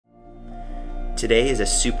Today is a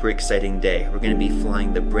super exciting day. We're going to be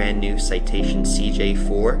flying the brand new Citation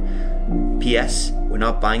CJ4. P.S. We're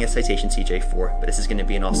not buying a Citation CJ4, but this is going to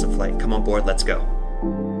be an awesome flight. Come on board, let's go.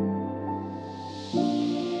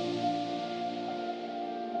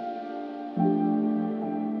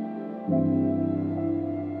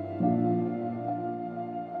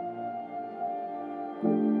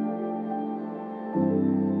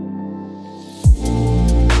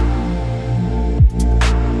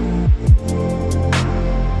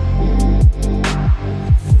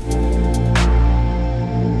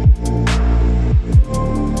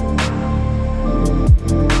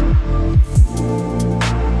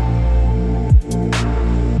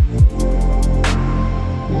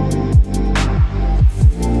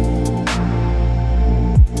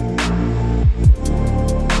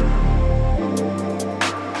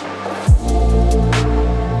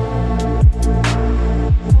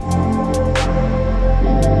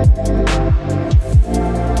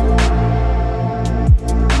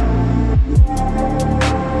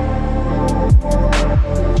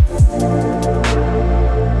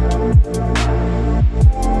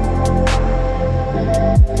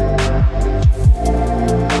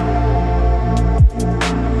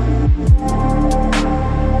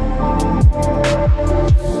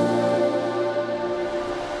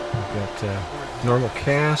 Normal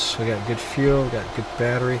CAS, we got good fuel, we got good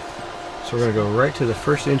battery. So we're going to go right to the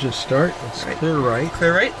first engine start. Let's clear right.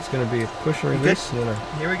 Clear right. It's going to be a push and release. And then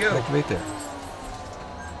here we go. activate there.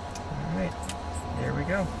 Alright, there we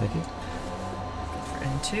go. Thank you. For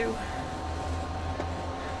N2.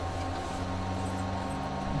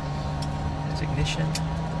 There's ignition.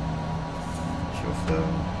 Fuel flow.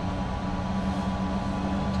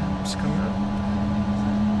 Time's coming up.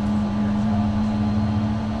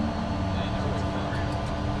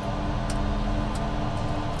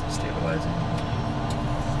 Stabilizing.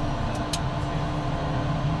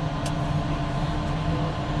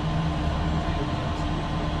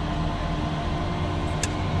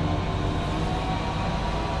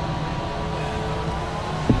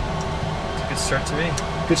 It's a good start to me.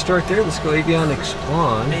 Good start there. Let's go avionics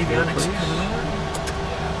on. Avionics on.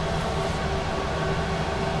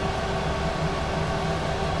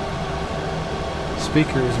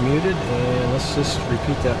 Speaker is muted, and let's just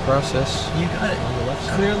repeat that process. You got it. On the left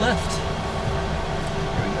side. Clear left.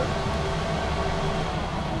 Here we go.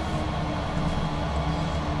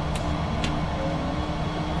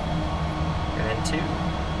 And N2.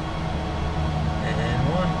 And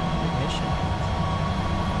N1. Ignition.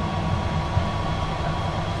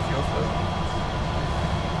 Fuel flow.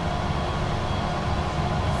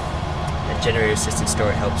 That generator assisted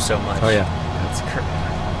start helps so much. Oh yeah. That's correct.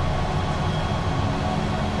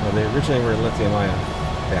 Well, they originally were lithium-ion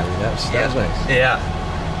battery. That was nice. Yeah.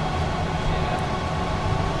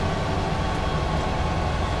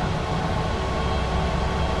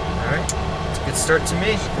 All right. It's a good start to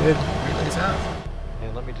me. Good. Relays out.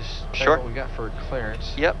 And let me just tell you what we got for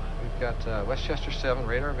clearance. Yep. We've got Westchester 7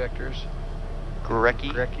 radar vectors.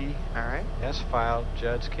 Grecky. All right. S filed.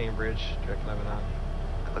 Judd's Cambridge. Direct Lebanon.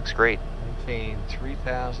 That looks great. Maintain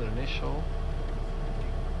 3,000 initial.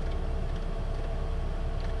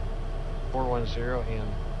 410 in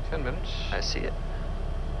 10 minutes. I see it.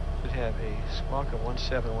 Should have a squawk of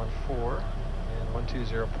 1714 and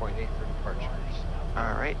 120.8 for departures.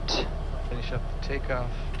 All right. Finish up the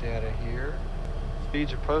takeoff data here.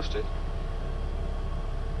 Speeds are posted.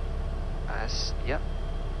 Yep.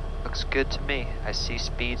 Looks good to me. I see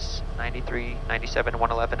speeds 93, 97,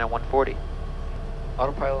 111, and 140.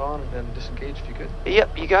 Autopilot on and then disengage if you could.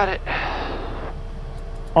 Yep, you got it.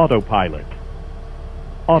 Autopilot.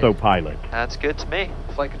 Autopilot. That's good to me.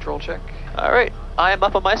 Flight control check. All right. I am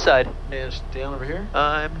up on my side. And down over here.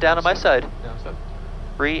 I'm down on my side. Down side.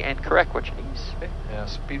 Free and correct what you need. Okay.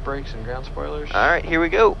 Speed brakes and ground spoilers. All right, here we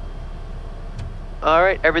go. All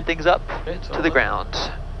right, everything's up Okay, it's to all the up. ground.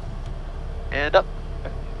 And up.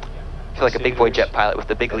 I feel like a big boy jet pilot with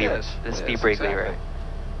the big lever, the speed brake lever.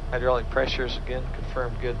 Hydraulic pressures, again,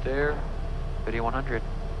 confirmed good there. 3100.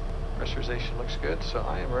 Pressurization looks good, so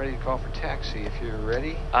I am ready to call for taxi. If you're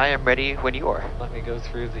ready, I am ready when you are. let me go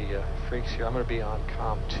through the freaks here. I'm going to be on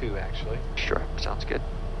COM 2, actually. Sure, sounds good.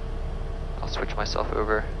 I'll switch myself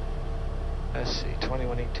over. Let's see,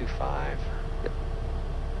 21825. Yep.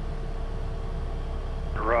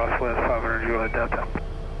 Ross West 500 Juliet Delta.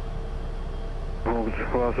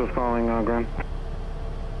 Who else is calling, Graham?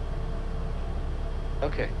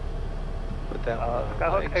 Okay. Put that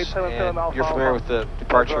Skyhook, lights, 877 and Alpha you're familiar with the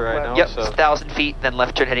departure right now? Yep, So 1,000 feet, then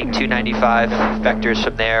left turn heading 295. Vectors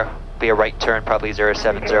from there. Be a right turn, probably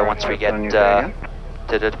 070 once we get to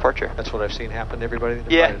to the departure. That's what I've seen happen to everybody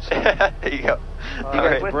that Yeah, departed. there you go. All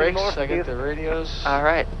right, brakes, I got the radios. All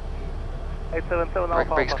right. 877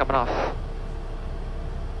 Alpha. Brakes coming off.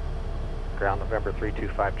 Ground November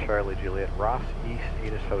 325 Charlie Juliet, Ross East,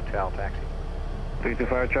 Edis Hotel, taxi.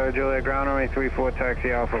 325 Charlie Juliet, ground runway 34,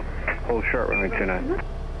 taxi Alpha, hold short runway 29.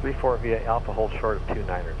 34 via Alpha, hold short of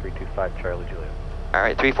 29 or 325 Charlie Juliet. All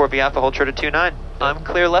right, 34 V Alpha, hold short of 29. I'm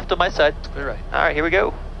clear left on my side. Clear right. All right, here we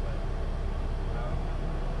go.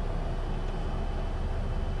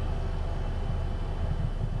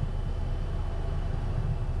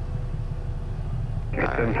 Okay,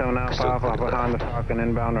 77 Alpha, Alpha, behind the Falcon,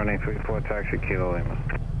 inbound runway 34, taxi Kilo Lima.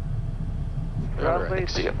 Right.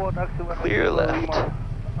 See ya. Clear left.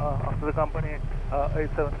 After the company,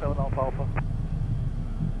 877 Alpha, Alpha.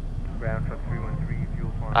 Ground truck 313,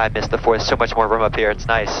 fuel farm. I missed the fourth. So much more room up here. It's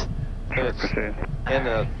nice. Proceed. And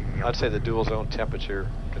I'd say the dual zone temperature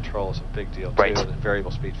control is a big deal too. Right. And variable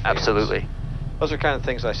speed fans. Absolutely. Those are kind of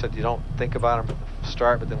things I said you don't think about them at the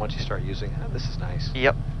start, but then once you start using, this is nice.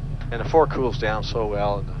 Yep. And the 4 cools down so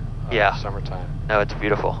well in the Yeah. summertime. No, it's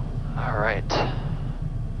beautiful. All right.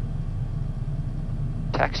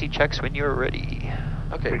 Taxi checks when you're ready.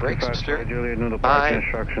 Okay, brakes and steer. Juliet, noodle Bye. parking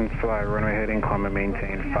instructions, fly runway heading, climb and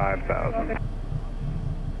maintain 5,000.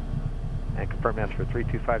 And confirm that's for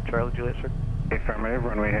 325 Charlie Juliet, sir. Affirmative,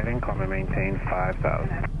 runway heading, climb and maintain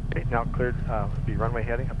 5,000. Okay, now cleared, be runway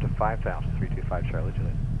heading up to 5,000, 325 Charlie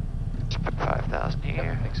Juliet. Let's put 5,000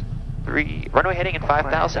 here. Thanks. Runway heading in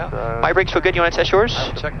 5,000. My brakes feel good. You want to test yours?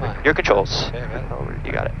 Check mine. Your controls. Okay, I got it.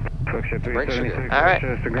 You got it. Brakes are good. All right.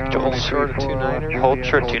 Hold short of 29er. Hold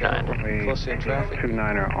short of 29. Close in traffic.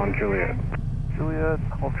 29er on Juliet. Juliet,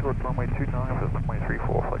 hold short runway 29, with runway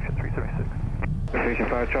 34, flexion 376. Station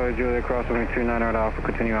 5 Charlie Juliet, cross runway 29er at Alpha,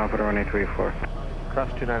 continue Alpha to runway 34. Cross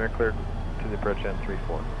 29er cleared to the approach end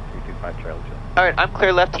 34, 325 Charlie Juliet. All right, I'm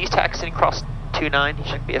clear left. He's taxiing across 29. He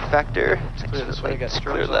shouldn't be a factor. Clear this way. Got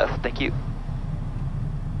Clear strobes left. on. Thank you.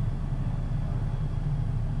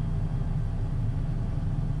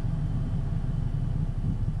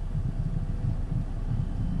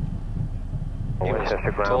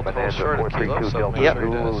 Winchester told ground, to hold short Bonanza of Kilo, 432 so Delta make Yep. sure he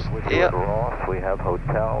 2 does. with you Yep. at Ross. We have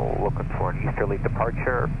hotel, looking for an easterly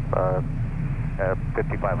departure,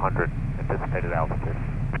 5,500 anticipated altitude.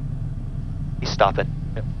 He's stopping.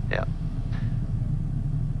 Yep. Yeah.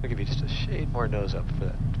 I'll give you just a shade more nose up for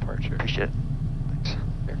that departure. Appreciate it. Thanks.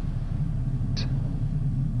 Here.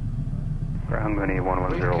 Ground Mooney We've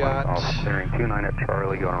 1101, got Alpha, clearing 29 at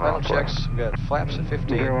Charlie, going final around checks. We've got flaps at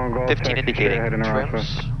 15. 01 Golf, 15 taxi indicating. straight ahead and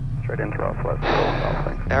Trims. Straight into Southwest, South,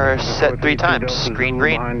 thanks. Error set 3 times. Green,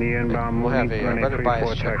 green. Behind the inbound We'll have Mooney, a runway weather 34,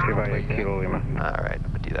 bias check taxi via complete, Kilo Lima. All right,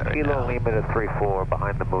 I'm gonna do that right Kilo now. Lima at 34,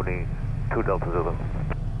 behind the Mooney, 2 Delta Zulu.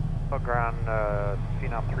 Ground,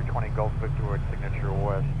 CNOM 320 Gulf Victor with signature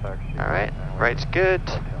west, taxi. All right, right's good.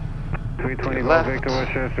 320 Left. Golf Victor,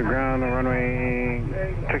 Westchester ground, the runway,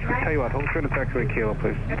 tell you what, hold short of taxiway Kilo,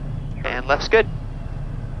 please. And left's good.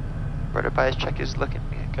 Rudder bias check is looking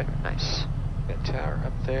good. Nice. Got tower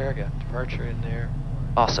up there. Got departure in there.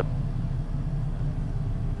 Awesome.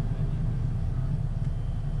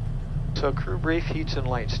 So crew brief, heats and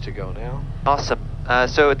lights to go now. Awesome.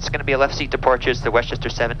 So it's going to be a left seat departures. The Westchester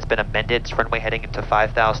 7 has been amended. It's runway heading into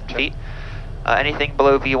 5,000 feet. Anything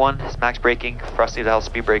below V1 is max braking. For us to dial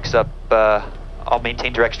speed brakes up, I'll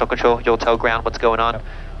maintain directional control. You'll tell ground what's going on. Yep.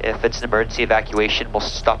 If it's an emergency evacuation, we'll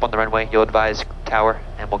stop on the runway. You'll advise tower,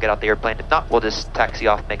 and we'll get out the airplane. If not, we'll just taxi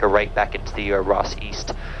off, make a right back into the Ross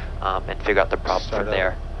East, and figure out the problem Start from up.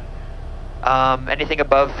 there. Anything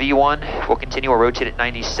above V1, we'll continue. We'll rotate at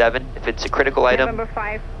 97. If it's a critical item, November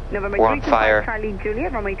 5, November we're on 325 fire. Charlie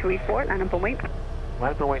Juliet, runway 34, line up and wait.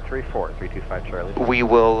 Line up and wait 34, 325 Charlie. We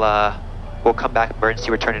will we'll come back, emergency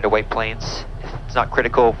return into white planes. If it's not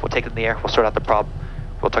critical, we'll take it in the air. We'll sort out the problem.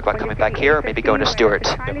 We'll talk about coming back here, or maybe going to Stewart.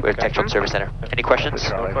 We're at Textron Service Center. Any questions?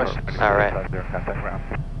 No questions. All right.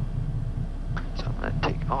 So I'm going to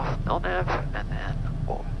take off LNAV, and then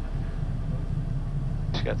we'll...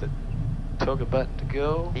 Just got the toga button to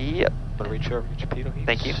go. Yep. I'm gonna reach over, get your pitot heats.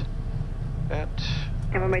 Thank you. That.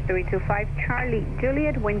 November 325 Charlie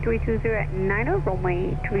Juliet, wind 320 at 90,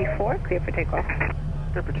 runway 34, clear for takeoff.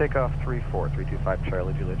 Clear for takeoff 34, 325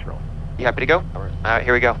 Charlie Juliet roll. You happy to go? All right. All right,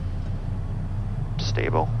 here we go.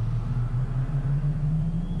 Stable.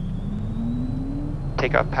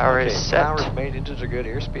 Takeoff power Okay, is set. power's made, engines are good,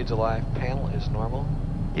 airspeed's alive, panel is normal.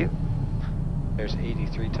 You. There's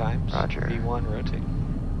 83 times. Roger. V1 rotate.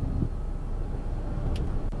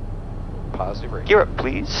 Positive rate. Gear up,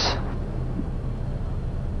 please.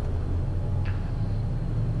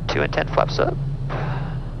 2 and 10 flaps up.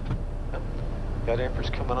 Got dampers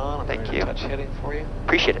coming on. I'm Thank ready you. to touch heading for you.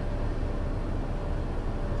 Appreciate it.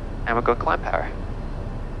 And we'll go climb power.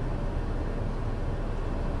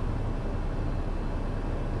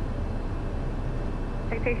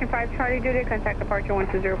 Citation 5 Charlie Juliet, contact departure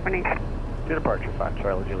 120.8. To departure 5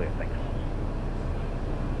 Charlie Juliet, thanks.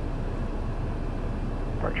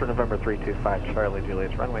 Departure November 325 Charlie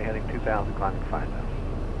Juliet, runway heading 2000, climbing 5000.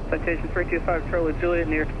 Citation 325 Charlie Juliet,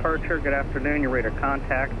 near departure. Good afternoon. You're ready to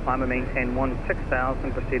contact. Climb and maintain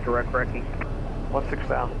 16,000. Proceed direct recce.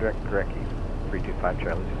 16,000 direct recce. 325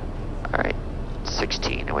 Charlie Juliet. All right,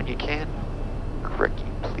 16, and when you can, Ricky,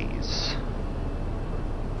 please.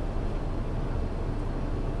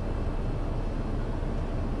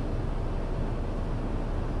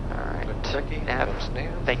 All right, nav,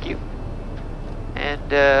 thank you. And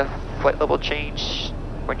flight level change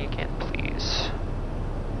when you can, please.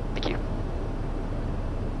 Thank you.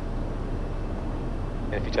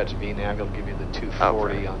 And if you touch VNav, it'll give you the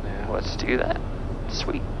 240 on that. Let's do that.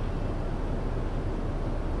 Sweet.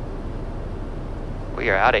 We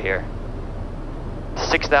are out of here.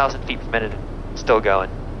 6,000 feet per minute, still going.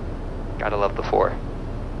 Gotta love the 4.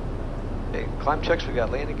 Okay, climb checks, we got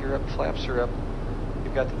landing gear up, flaps are up.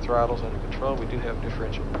 We've got the throttles under control. We do have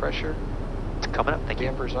differential pressure. It's coming up, thank you.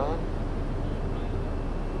 Dampers on.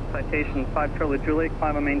 Citation 5 Charlie Juliet,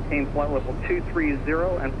 climb and maintain flight level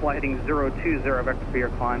 230 and flight heading 020, vector for your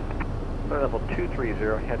climb. Flight level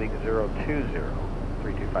 230, heading 020,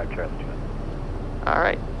 325 Charlie Juliet. All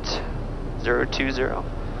right, 020,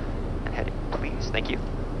 and heading, please, thank you.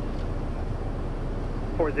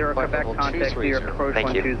 40, Quebec, contact New York approach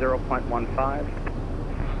 120.15.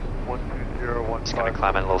 120.15. Just gonna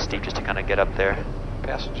climb in a little steep just to kind of get up there.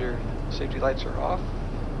 Passenger safety lights are off.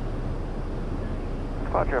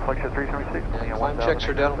 Roger, reflection 376. And climb checks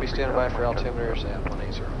are done. We'll be standing by for altimeters at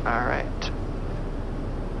 180. All right.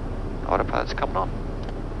 Autopilot's coming on.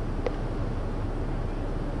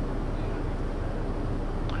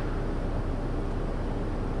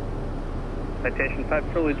 Citation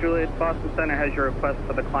 5 Charlie Juliet, Boston Center has your request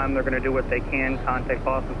for the climb. They're going to do what they can. Contact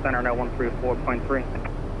Boston Center now 134.3.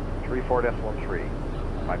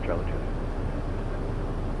 34.3, 5 Charlie Juliet.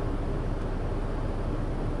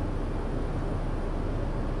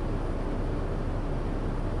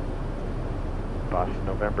 Boston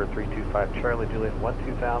November 325 Charlie Juliet,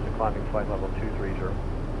 12000, climbing flight level 230.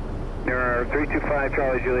 Near 325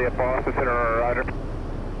 Charlie Juliet, Boston Center, roger.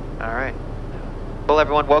 All right. Well,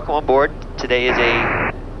 everyone, welcome on board. Today is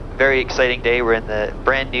a very exciting day. We're in the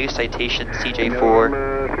brand new Citation CJ4.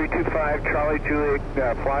 November 325 Charlie Juliet,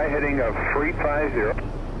 fly heading of 350.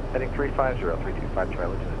 Heading 350, 325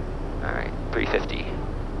 Charlie Juliet. All right, 350.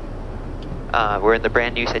 We're in the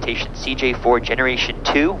brand new Citation CJ4 Generation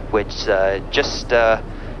 2, which just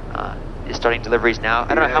is starting deliveries now. I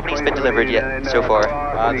don't know how many's been delivered yet so far.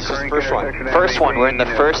 This is the first one. First one. We're in the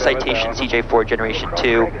first Citation CJ4 Generation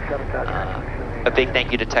 2. A big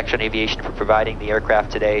thank you to Textron Aviation for providing the aircraft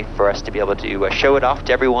today for us to be able to show it off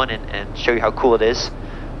to everyone and show you how cool it is.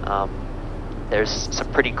 There's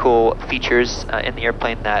some pretty cool features in the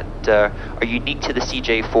airplane that are unique to the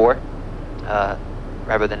CJ4.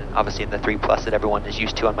 Rather than obviously in the 3 Plus that everyone is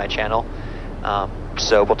used to on my channel.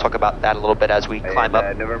 So we'll talk about that a little bit as we climb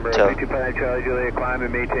up November to 325 Charlie Juliet, climb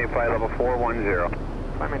and maintain flight level 410.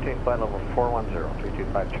 Climb maintain flight level 410,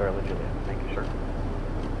 325 Charlie Juliet. Thank you, sir.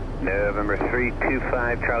 November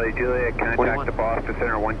 325 Charlie Juliet, contact 41. the Boston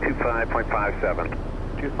Center 125.57.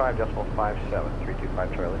 25.57,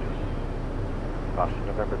 325 Charlie Juliet. Boston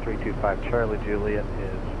November 325 Charlie Juliet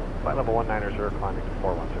is flight level 190, climbing to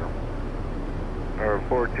 410.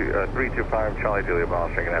 325 Charlie Juliet,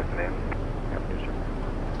 Boston, good afternoon.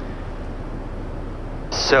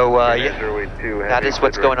 So yeah, that is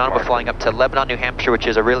what's going on. We're flying up to Lebanon, New Hampshire, which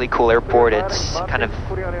is a really cool airport. It's kind of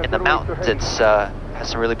in the mountains. It's has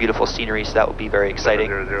some really beautiful scenery, so that will be very exciting.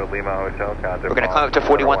 We're going to climb up to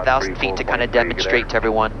 41,000 feet to kind of demonstrate to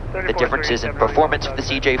everyone the differences in performance for the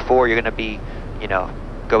CJ4. You're going to be, you know,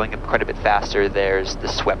 going up quite a bit faster. There's the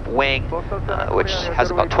swept wing, which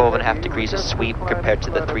has about 12.5 degrees of sweep compared to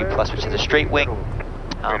the 3 Plus, which is a straight wing.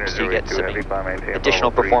 So you get some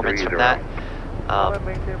additional performance from that.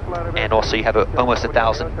 And also you have almost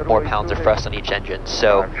 1,000 more pounds of thrust on each engine.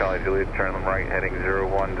 So Charlie Juliet, turn them right, heading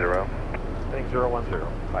 010. Heading 010,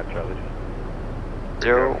 5 Charlie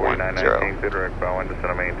Juliet. 010. Direct Bowen,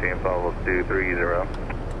 descend maintain flight level 230.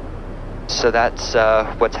 So that's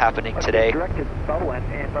what's happening today.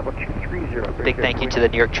 Big thank you to the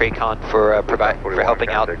New York TRACON for helping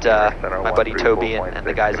out my buddy Toby and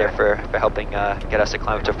the guys there for helping get us to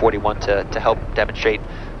climb up to 41 to help demonstrate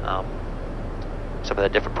some of the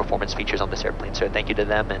different performance features on this airplane. So thank you to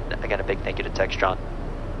them, and again, a big thank you to Textron.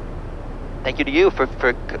 Thank you to you for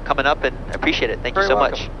coming up, and appreciate it. Thank you so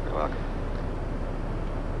much. You're welcome.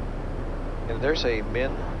 And there's a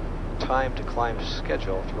min time to climb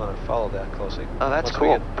schedule if you want to follow that closely. Oh, that's Once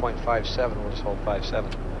cool. We get 0.57, we'll just hold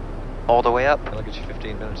 5.7. All the way up. That'll get you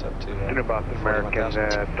 15 minutes up to Boston 41,000.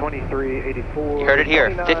 American 2384. You heard it here,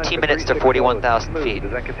 15 minutes to 41,000 feet.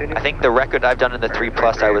 Does that continue? I think the record I've done in the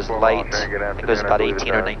 3+, I was light. I think it was about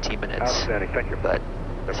 18 or 19 minutes. Outstanding, thank you. But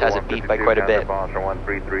this has it beat by quite a bit. Boston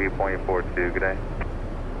 133.42, good day.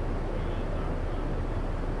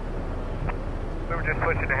 We were just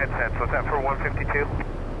switching the headset, so is that for 152?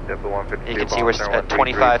 Yep, the 152. You can see we're at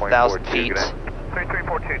 25,000 feet.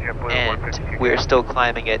 3342, JetBlue, And 152. we're still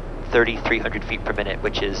climbing at 3,300 feet per minute,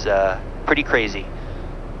 which is pretty crazy.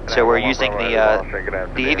 So we're using the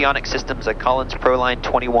avionics systems, a Collins ProLine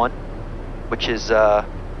 21, which is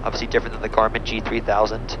obviously different than the Garmin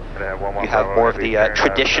G3000. You have more of the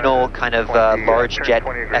traditional kind of large jet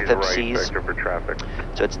FMCs.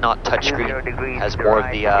 So it's not touchscreen. It has more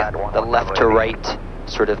of the left to right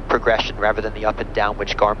sort of progression rather than the up and down,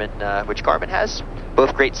 which Garmin has.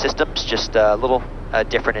 Both great systems, just a little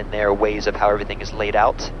different in their ways of how everything is laid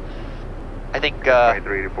out. I think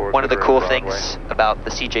one of the cool things about the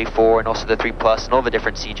CJ4 and also the 3+ and all the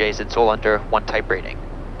different CJs, it's all under one type rating,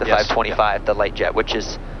 the 525, the light jet, which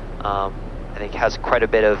is I think has quite a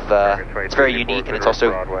bit of it's very unique, and it's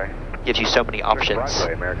also gives you so many options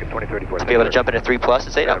to be able to jump into 3+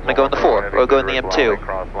 and say, no, I'm going to go in the 4 or go in the M2.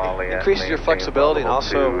 Increases your flexibility, and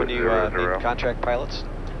also when you need contract pilots,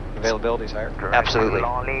 availability is higher. Absolutely.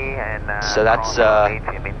 So that's, I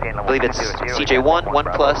believe it's CJ1,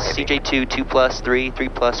 1+, CJ2, 2+, 3,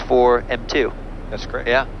 3+, 4, M2. That's correct.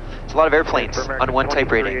 Yeah. It's a lot of airplanes on one type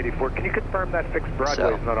rating. Can you confirm that fixed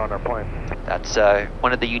Broadway is not on our plane? That's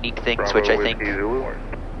one of the unique things, which I think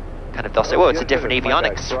kind of they'll say, well, it's a different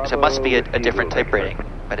avionics, so it must be a different type rating,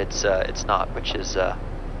 but it's not, which is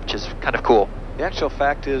kind of cool. The actual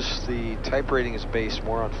fact is the type rating is based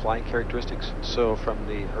more on flying characteristics. So from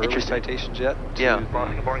the early Citation jet to the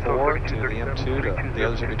 4 to the M2 to the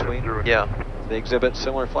others in between, they exhibit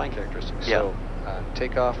similar flying characteristics. So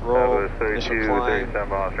takeoff, roll, initial climb,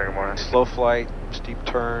 slow flight, steep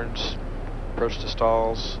turns, approach to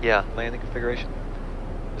stalls, landing configuration.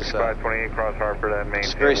 It's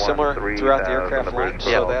very similar throughout the aircraft line,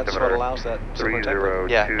 so that's what allows that similar type rating.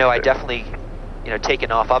 Yeah, no, I definitely,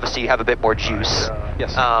 taking off, obviously you have a bit more juice.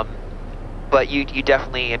 Yes. But you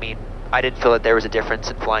definitely, I mean, I didn't feel that there was a difference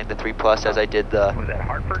in flying the 3+ as I did the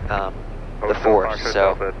 4.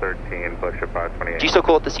 So, do you still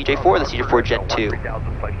call it the CJ4 or the CJ4 Gen 2?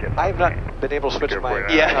 I have not been able to switch my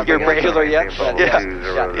your brain yet. But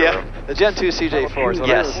the Gen 2 CJ4 is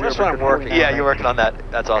that's what I'm working on. Yeah, you're working on that.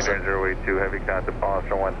 That's awesome.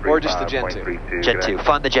 Or just the Gen 2. Gen 2.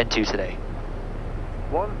 Fun the Gen 2 today.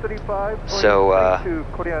 135. So,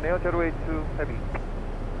 Korean Air 082 heavy.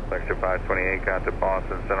 Lecture 528, contact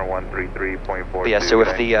Boston Center 133.42. Yeah, so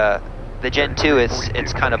with the Gen 2,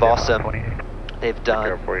 it's kind of awesome. They've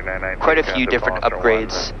done quite a few different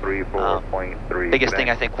upgrades. Biggest thing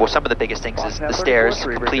I think, well, some of the biggest things is the stairs,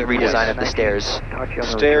 complete redesign of the stairs.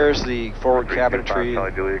 Stairs, the forward cabinetry.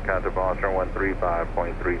 Juliet, contact Boston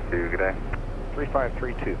 135.32. Good day.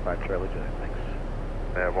 3532, 5 Charlie Juliet, thanks.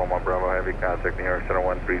 11 Bravo Heavy, contact New York Center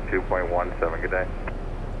 132.17. Good day.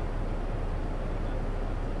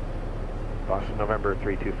 Boston November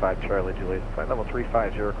 325 Charlie Juliet, flight level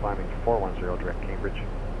 350, climbing 410 direct Cambridge.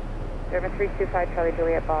 November 325 Charlie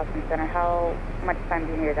Juliet, Boston Center. How much time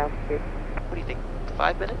do you need at altitude? What do you think?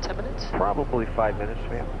 5 minutes? 10 minutes? Probably 5 minutes,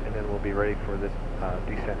 ma'am, and then we'll be ready for the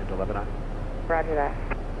descent into Lebanon. Roger that.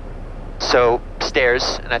 So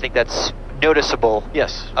stairs, and I think that's noticeable.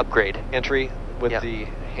 Yes. Upgrade. Entry with the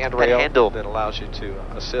handrail that allows you to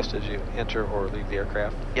assist as you enter or leave the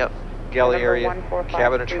aircraft. Yep. Galley area,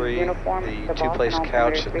 cabinetry, the two-place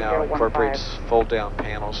couch that now incorporates fold-down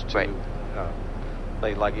panels to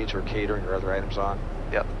lay luggage or catering or other items on.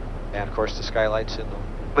 Yep. And of course the skylights in the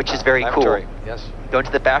which is very cool. Yes. Go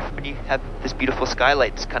into the bathroom and you have this beautiful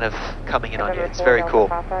skylights kind of coming in on you. It's very cool.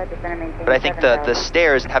 But I think the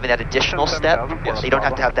stairs and having that additional step, you don't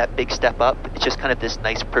have to have that big step up. It's just kind of this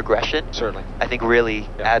nice progression. Certainly. I think really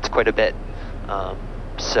adds quite a bit.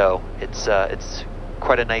 So it's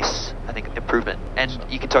quite a nice, I think, improvement. And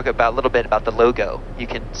you can talk about a little bit about the logo. You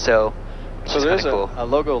can so there's a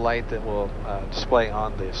logo light that will display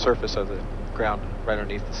on the surface of the ground right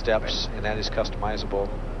underneath the steps, and that is customizable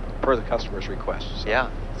per the customer's request. So.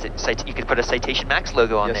 Yeah, you could put a Citation Max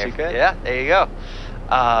logo on there. Yes, you could. Yeah, there you go.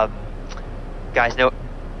 Guys, don't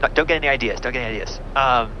get any ideas. Don't get any ideas.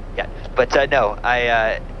 yet. But no,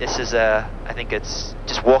 this is I think it's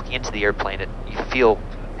just walking into the airplane. You feel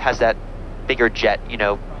has that bigger jet, you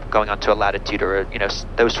know, going onto a latitude or you know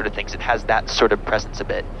those sort of things. It has that sort of presence a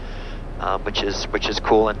bit, which is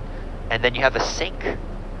cool. And then you have a sink.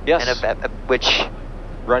 Yes. And which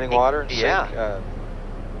running water and yeah. sink.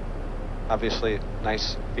 Obviously,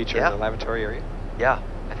 nice feature in the lavatory area. Yeah,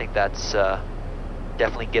 I think that's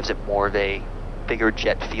definitely gives it more of a bigger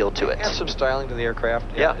jet feel to it. And some styling to the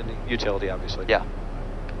aircraft. Yeah. And the utility, obviously. Yeah.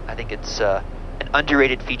 I think it's an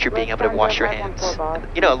underrated feature, being able to wash your hands.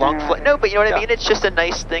 You know, a long flight. No, but you know what I mean? It's just a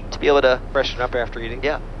nice thing to be able to freshen up after eating.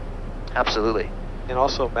 Yeah, absolutely. And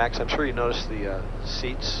also, Max, I'm sure you noticed the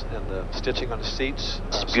seats and the stitching on the seats.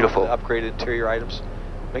 It's beautiful. Some of the upgraded interior items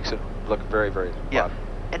makes it look very, very modern.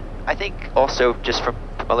 And I think also just from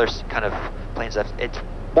other kind of planes, it's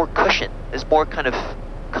more cushion. It's more kind of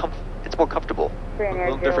it's more comfortable. A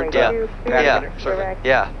little different.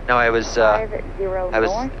 Yeah. No, I was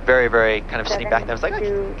very, very kind of sitting back there. I was like, I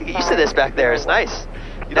can get used to this back there. It's nice.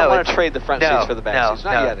 You don't want to trade the front seats for the back seats.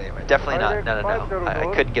 Not yet, anyway. Definitely not. No.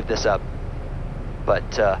 I couldn't give this up.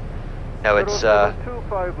 But no, it's I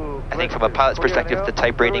think from a pilot's perspective, the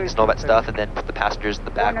type ratings and all that stuff, and then the passengers in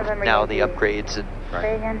the back, now the upgrades,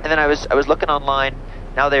 and then I was looking online.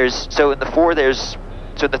 Now there's in the 4 there's.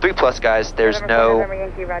 So in the 3+ guys, there's no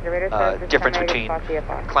difference between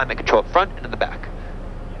climate control up front and in the back.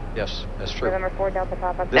 Yes, that's true.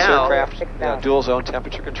 This now, aircraft, dual zone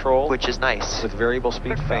temperature control, which is nice, with variable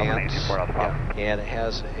speed fans, and it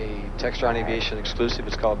has a Textron Aviation exclusive.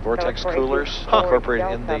 It's called Vortex coolers,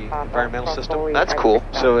 incorporated in the environmental system. That's cool.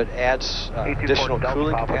 So it adds additional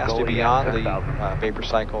cooling capacity beyond the vapor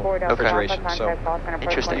cycle refrigeration. So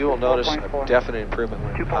interesting. You will notice a definite improvement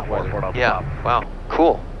when hot weather. Yeah. Wow.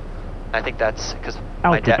 Cool. I think that's because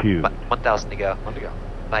my dad. 1,000 to go.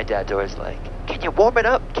 My dad's always like, "Can you warm it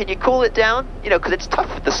up? Can you cool it down? You know, because it's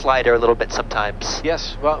tough with the slider a little bit sometimes."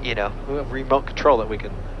 Yes. Well, you know, we have remote control that we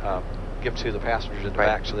can give to the passengers in the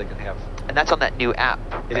back, so they can have. And that's on that new app.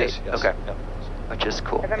 It is. Yes. Okay. Yep. Which is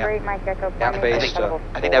cool. App-based. I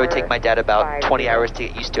think that would take my dad about 20 hours to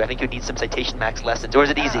get used to. I think he would need some Citation Max lessons. Or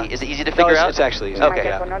is it easy? Is it easy to figure out? It's actually easy. Okay.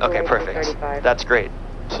 Okay. Perfect. That's great.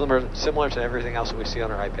 Similar to everything else that we see on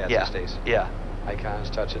our iPads these days. Yeah. Icons,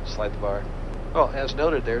 touch it, slide the bar. Well, as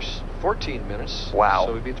noted, there's 14 minutes. Wow.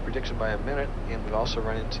 So we beat the prediction by a minute, and we've also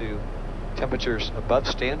run into temperatures above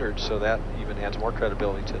standard, so that even adds more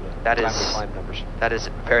credibility to the time we climb numbers. That is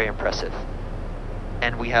very impressive.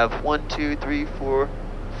 And we have 1, 2, 3, 4,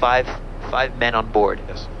 5 men on board.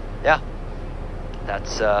 Yes. Yeah.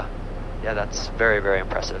 That's very, very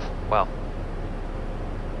impressive. Wow.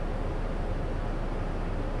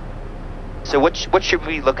 So what should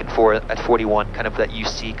we be looking for at 41, kind of that you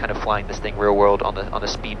see kind of flying this thing real world on the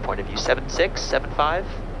speed point of view? 7.6, 7.5?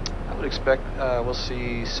 I would expect we'll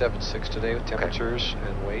see 7.6 today with temperatures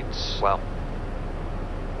and weights. Wow.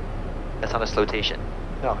 That's not a flotation.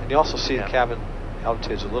 No, and you also see the cabin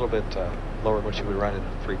altitude's a little bit lower than what you would run in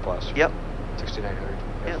a 3+. Yep. 6,900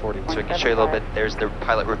 at 41. So we can show you a little bit. There's the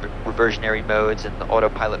pilot reversionary modes and the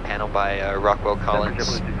autopilot panel by Rockwell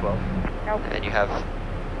Collins. And you have,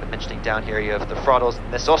 mentioning down here, you have the throttles.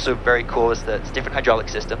 And this also very cool is it's a different hydraulic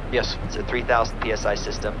system. Yes. It's a 3,000 PSI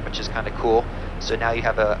system, which is kind of cool. So now you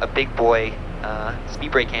have a big boy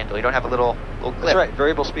speed brake handle. You don't have a little clip. That's right,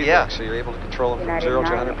 variable speed brake, so you're able to control them from 0 to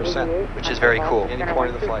 100%. Which is very cool. Any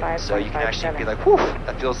point of the flight. So you can actually be like, whew,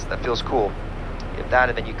 that feels cool. You have that,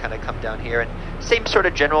 and then you kind of come down here, and same sort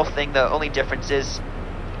of general thing. The only difference is,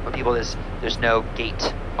 for people, there's no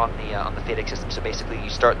gate on the FADEC system. So basically, you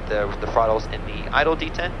start the throttles in the idle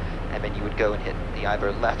detent, and then you would go and hit the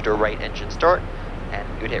either left or right engine start, and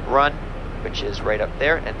you would hit run, which is right up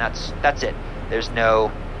there, and that's it. There's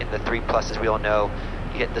no, in the 3+, as we all know,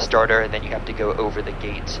 you hit the starter, and then you have to go over the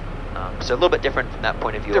gate. So a little bit different from that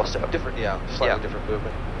point of view also. Slightly different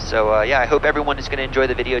movement. So I hope everyone is going to enjoy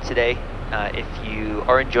the video today. If you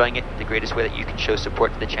are enjoying it, the greatest way that you can show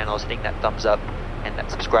support for the channel is hitting that thumbs up and that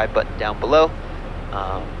subscribe button down below.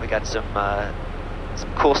 We got some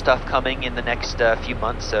cool stuff coming in the next few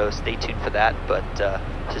months, so stay tuned for that. But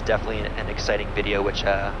this is definitely an exciting video, which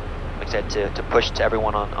I'm excited to push to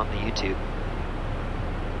everyone on the YouTube.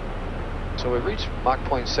 So we've reached Mach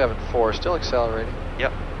 0.74, still accelerating.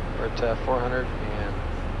 Yep. We're at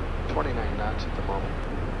 429 knots at the moment.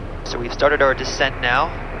 So we've started our descent now,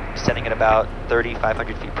 descending at about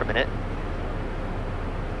 3,500 feet per minute.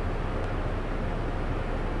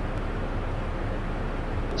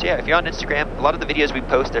 So yeah, if you're on Instagram, a lot of the videos we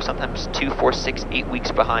post, they're sometimes 2, 4, 6, 8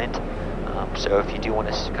 weeks behind. So if you do want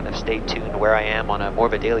to kind of stay tuned where I am on a more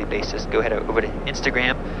of a daily basis, go ahead over to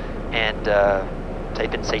Instagram and to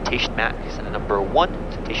type in Citation Max and the number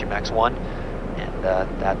 1, Citation Max 1, and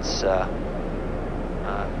that's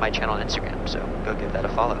my channel on Instagram, so go give that a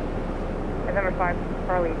follow. November 5,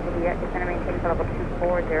 Charlie, Juliet, descend and maintain flight level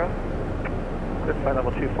 240. Good, flight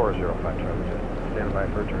level 240, 5 Charlie, stand by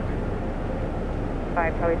for return.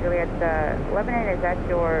 5 Charlie, Juliet, Lebanon is at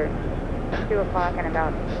your 2 o'clock and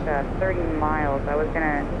about 30 miles. I was going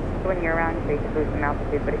to swing you around so you could lose some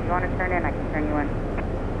altitude, but if you want to turn in, I can turn you in.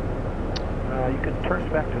 You can turn us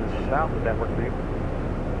back to the south, would that work for you?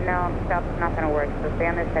 No, south is not going to work, so stay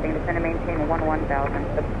on this heading, descend and maintain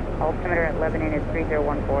 11,000. The altimeter at Lebanon is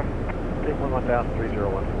 3014. Take 11,000,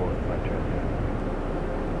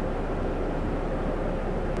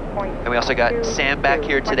 3014, 5 And we also got Sam back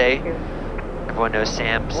here today. Everyone knows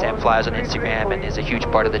Sam. Sam flies on Instagram and is a huge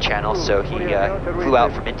part of the channel, so he flew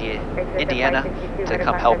out from Indiana to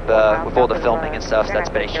come help with all the filming and stuff, so that's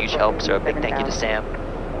been a huge help, so a big thank you to Sam,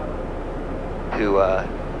 who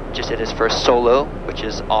just did his first solo, which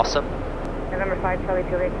is awesome. November 5 Charlie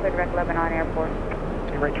Juliet, clear direct Lebanon Airport.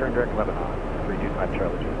 Okay, right turn direct Lebanon, 325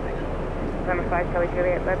 Charlie Juliet, thanks. November 5 Charlie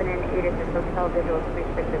Juliet, Lebanon 8 is this hotel, visual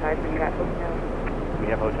 36 advised when you got hotel. We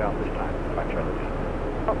have hotel this time, 5 Charlie Juliet.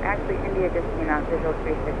 Oh, actually, India just came out, visual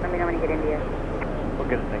 36. Let me know when you get India. We'll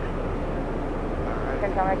get it, thanks.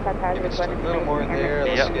 Just a little more in there.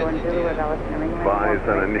 Let's get India. Advise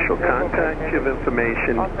on initial contact, give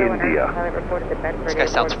information, India. This guy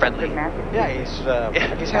sounds friendly. Yeah,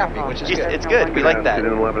 he's happy, which is good. It's good, we like that.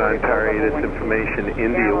 In Lebanon Tower 8, it's information,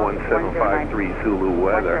 India 1753 Zulu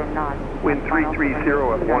weather. Wind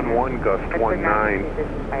 330 at 11, gust 19.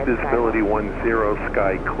 Visibility 10,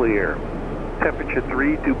 sky clear. Temperature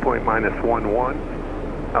 3, dew point -11.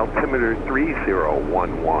 Altimeter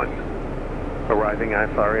 3011. Arriving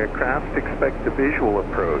IFR aircraft, expect a visual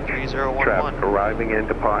approach. 3011. Traffic arriving and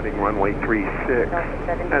departing runway 36.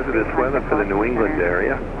 Hazardous weather for the New England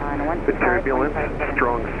area. The turbulence,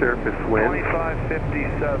 strong surface winds.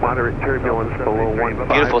 Moderate turbulence below 15,000.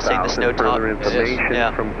 Beautiful seeing the snow top. Further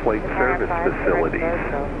information from flight service facilities.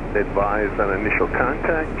 Advise on initial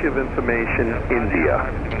contact, give information, India.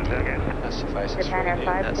 That suffices for Japan Air India.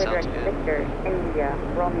 5, That clear sounds direct good. Victor, India,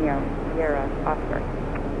 Romeo, Sierra, Oscar.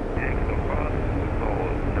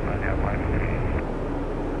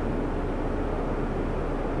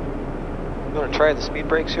 You want to try the speed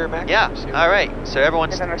brakes here, Max? Yeah, all right. So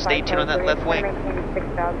everyone stay tuned on that left wing. Maintain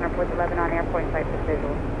 6,000, report to Lebanon Airport, site for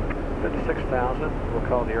visual. Good, 6,000, we'll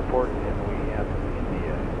call the airport, and we have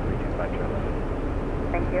India 325 Charlie.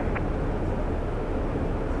 Thank you.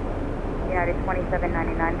 United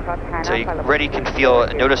 2799, cross Hannah. So you already can feel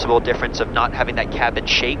a noticeable difference of not having that cabin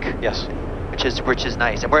shake. Yes. Which is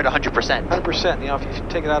nice, and we're at 100%. 100%. You know, if you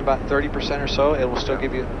take it out about 30% or so, it will still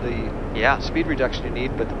give you the speed reduction you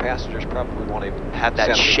need, but the passengers probably won't even have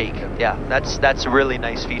that shake. Yeah, that's a really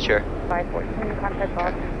nice feature. 514, contact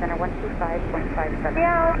Boston Center 125.57.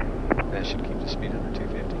 Yeah. That should keep the speed under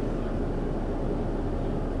 250.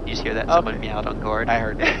 You just hear that? Someone meowed on guard. I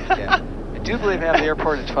heard that. Yeah. I do believe I have the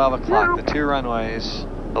airport at 12 o'clock. The 2 runways.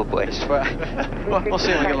 Oh boy. We'll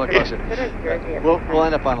see when we get a little closer. We'll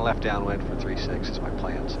end up on a left downwind for 36 is my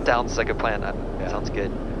plan. So. Sounds like a plan. Sounds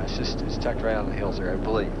good. It's tucked right on the hills there, I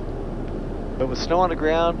believe. But with snow on the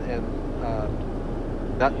ground and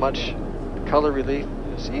not much color relief,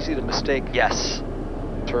 it's easy to mistake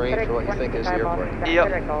terrain for what you think is the airport.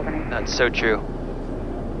 Yep. That's so true.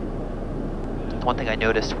 One thing I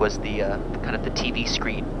noticed was the kind of the TV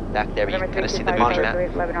screen back there. You can kind of see the movie map.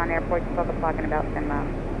 Lebanon Airport, 12 o'clock in about 10 miles.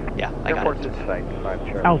 Yeah, I got Airport's in sight, 5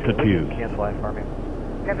 Charlie. Altitude. Cancel IFR, me.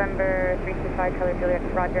 November 325 Charlie Juliet,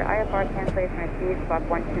 Roger. IFR cancellation received, squawk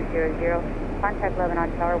 1200. Contact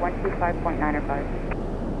Lebanon Tower 125.905.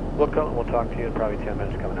 We'll come and we'll talk to you in probably 10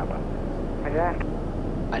 minutes coming up. Roger that.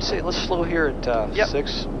 I'd say let's slow here at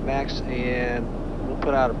 6 max, and we'll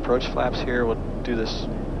put out approach flaps here. We'll do this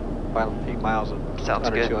final peak miles at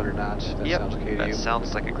under good. 200 knots. If that sounds okay to you. That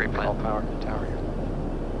sounds like a great plan. All power to the tower here.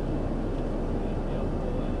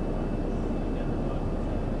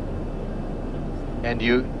 And do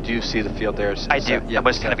you see the field there? I do. I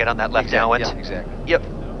was going to get on that left downwind. Yeah, exactly. Yep.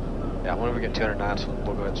 Yeah, whenever we get 200 knots, we'll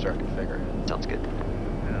go ahead and start configuring. Sounds good.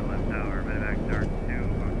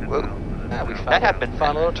 Whoa. That happened.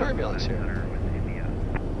 Found a little turbulence here.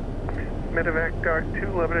 Medevac Dart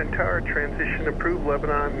 2, Lebanon Tower, transition approved,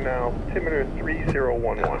 Lebanon now, altimeter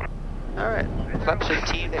 3011. All right, flap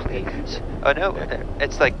 15, please. Oh no,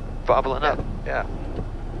 it's like bobbling up. Yeah.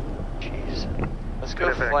 Jeez. Let's go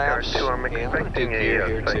Medevac Dart flaps. 2, I'm expecting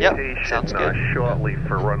a citation Yep, sounds good. Shortly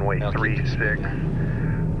for runway 36.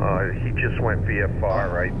 He just went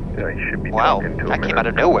VFR, I should be talking to him that came out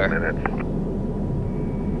of nowhere. Minutes.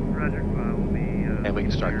 Roger, we'll be And we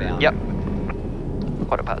can start down. Yep.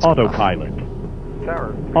 Autopilot's Autopilot.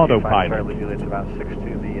 Tower. Autopilot. Charlie Juliet's about 6 to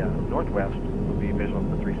the northwest. Will be visual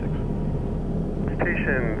for 36.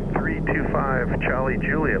 Citation 325 Charlie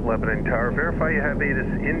Juliet, Lebanon Tower. Verify you have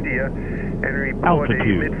ATIS India and report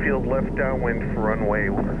Altitude. a midfield left downwind for runway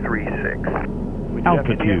 36. We do have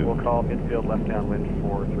Altitude. India. We'll call midfield left downwind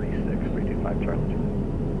for 36, 325 Charlie Juliet.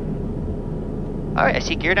 All right, I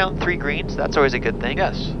see gear down 3 greens. That's always a good thing.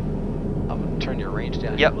 Yes. I'm going to turn your range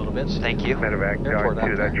down Yep. a little bit. So Thank you. Medevac Airport Dog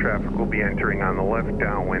 2, after. that traffic will be entering on the left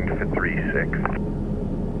downwind for 36.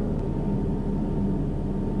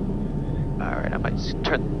 All right, I might just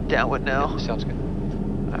turn downwind now. Sounds good.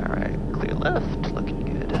 All right, clear left, looking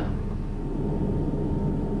good.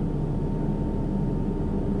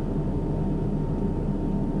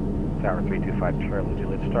 Tower 325 Charlie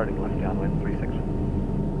Juliet, starting left downwind 36.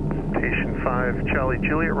 Station 5 Charlie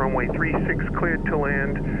Juliet, runway 36 cleared to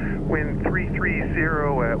land. Wind 330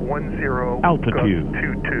 at 10. Altitude. Gust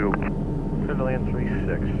 22. Clear to land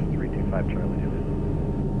 36, 325 Charlie Juliet.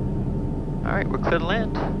 All right, we're clear to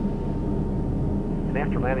land. And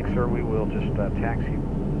after landing, sir, we will just taxi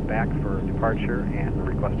back for departure and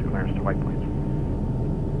request a clearance to White Plains.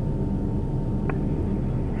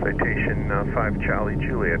 Citation 5 Charlie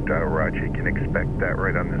Juliet, Roger. You can expect that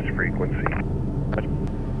right on this frequency.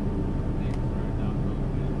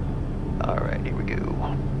 All right, here we go.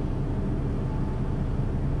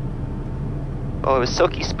 Oh, it was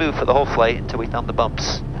silky smooth for the whole flight until we found the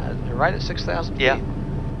bumps. You're right at 6,000 feet. Yeah.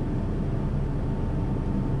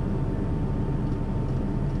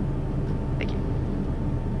 Thank you.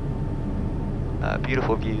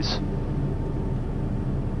 Beautiful views.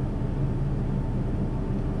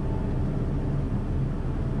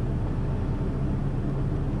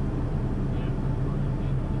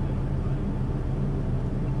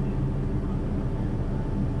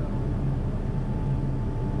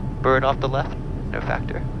 Bird off the left, no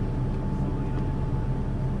factor.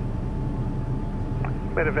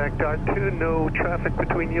 Medevac Dot 2, no traffic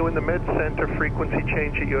between you and the med center. Frequency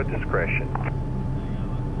change at your discretion.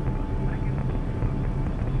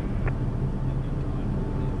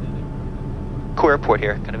 Cool airport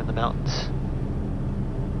here, kind of in the mountains.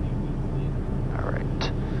 All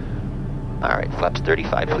right. All right, flaps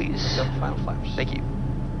 35, please. Final flaps. Thank you.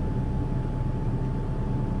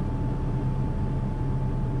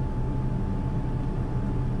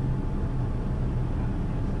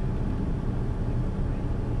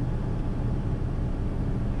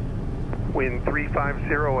 Wind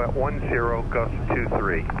 350 at 10, gust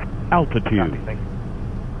 23. Altitude. Thank you.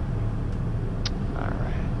 All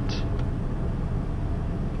right.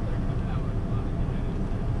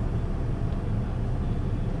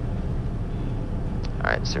 All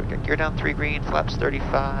right, so we got gear down 3 green, flaps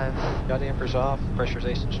 35. Got dampers off,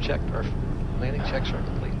 pressurization's checked, our landing checks are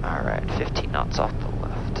complete. All right, 15 knots off the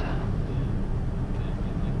left.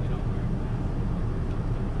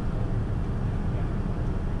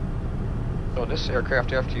 So in this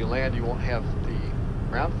aircraft, after you land, you won't have the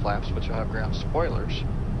ground flaps, but you'll have ground spoilers.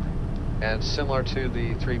 And similar to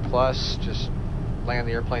the 3 Plus, just land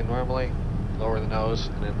the airplane normally, lower the nose,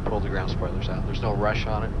 and then pull the ground spoilers out. There's no rush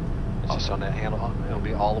on it. It's just on that handle. It'll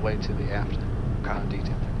be all the way to the aft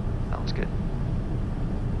detail. Sounds good.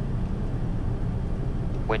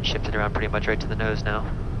 Wind shifted around pretty much right to the nose now.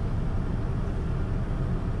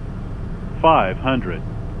 500.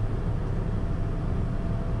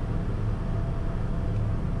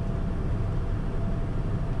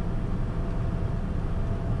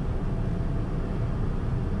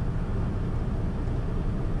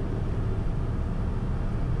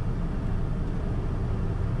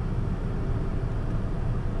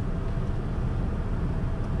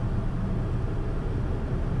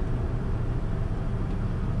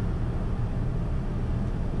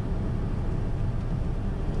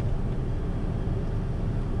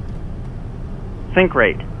 Sync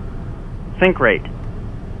rate. Sync rate.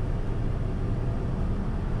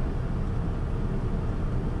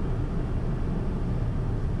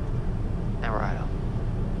 Now we're idle.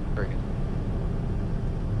 Very good.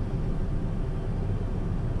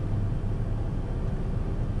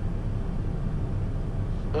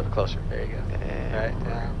 A little closer. There you go. And All right,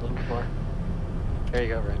 down a little bit more. There you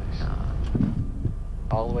go, very nice.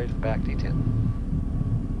 All the way to the back D10.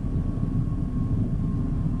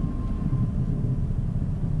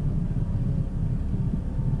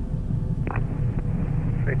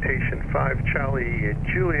 Citation 5 Charlie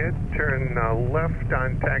Juliet, turn left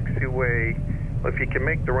on taxiway. Well, if you can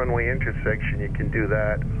make the runway intersection, you can do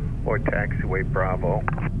that, or taxiway Bravo.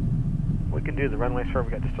 We can do the runway, sir.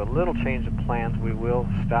 We got just a little change of plans. We will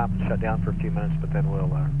stop and shut down for a few minutes, but then we'll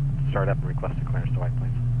start up and request a clearance to white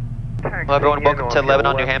planes. Well, everyone, welcome to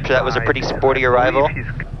Lebanon, New Hampshire. That was a pretty sporty arrival.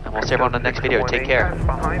 And we'll see everyone in the next video. Take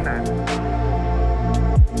care.